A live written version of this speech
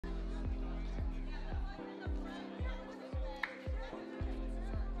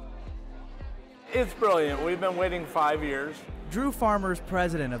It's brilliant. We've been waiting 5 years. Drew Farmer's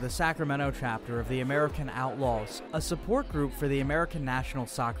president of the Sacramento chapter of the American Outlaws, a support group for the American national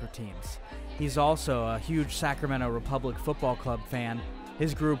soccer teams. He's also a huge Sacramento Republic Football Club fan.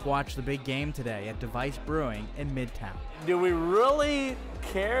 His group watched the big game today at Device Brewing in Midtown. Do we really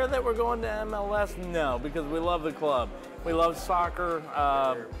care that we're going to MLS? No, because we love the club. We love soccer.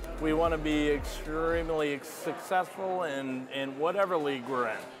 We want to be extremely successful in whatever league we're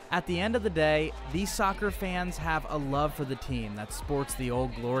in. At the end of the day, these soccer fans have a love for the team that sports the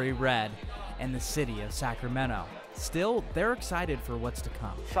Old Glory red and the city of Sacramento. Still, they're excited for what's to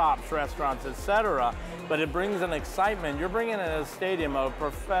come. Shops, restaurants, etc. But it brings an excitement. You're bringing in a stadium, a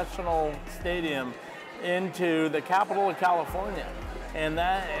professional stadium, into the capital of California. And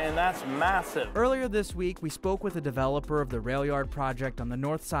that's massive. Earlier this week, we spoke with a developer of the rail yard project on the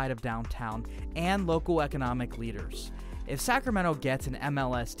north side of downtown and local economic leaders. If Sacramento gets an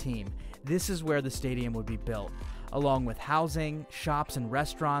MLS team, this is where the stadium would be built, along with housing, shops and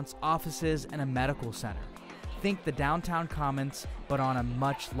restaurants, offices, and a medical center. Think the downtown Commons, but on a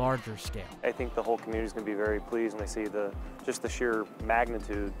much larger scale. I think the whole community is going to be very pleased when they see just the sheer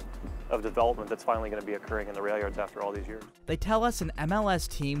magnitude of development that's finally going to be occurring in the rail yards after all these years. They tell us an MLS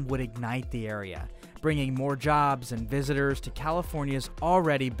team would ignite the area, bringing more jobs and visitors to California's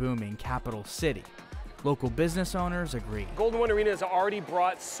already booming capital city. Local business owners agree. Golden One Arena has already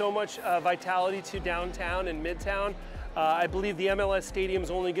brought so much vitality to downtown and midtown. I believe the MLS Stadium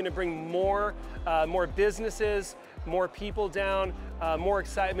is only going to bring more businesses, more people down, more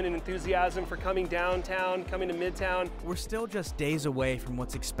excitement and enthusiasm for coming downtown, coming to midtown. We're still just days away from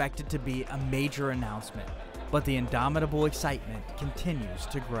what's expected to be a major announcement, but the indomitable excitement continues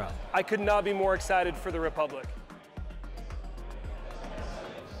to grow. I could not be more excited for the Republic.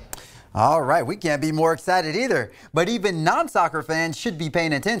 All right, we can't be more excited either, but even non-soccer fans should be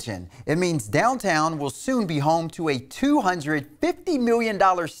paying attention. It means downtown will soon be home to a $250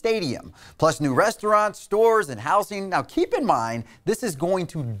 million stadium, plus new restaurants, stores, and housing. Now keep in mind, this is going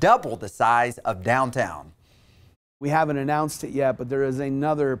to double the size of downtown. We haven't announced it yet, but there is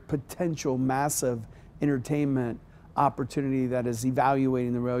another potential massive entertainment opportunity that is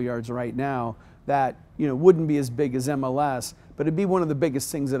evaluating the rail yards right now that wouldn't be as big as MLS, but it'd be one of the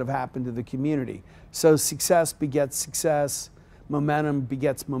biggest things that have happened to the community. So success begets success, momentum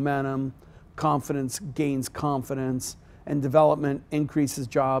begets momentum, confidence gains confidence, and development increases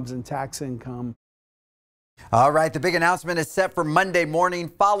jobs and tax income. All right, the big announcement is set for Monday morning,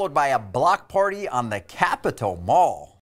 followed by a block party on the Capitol Mall.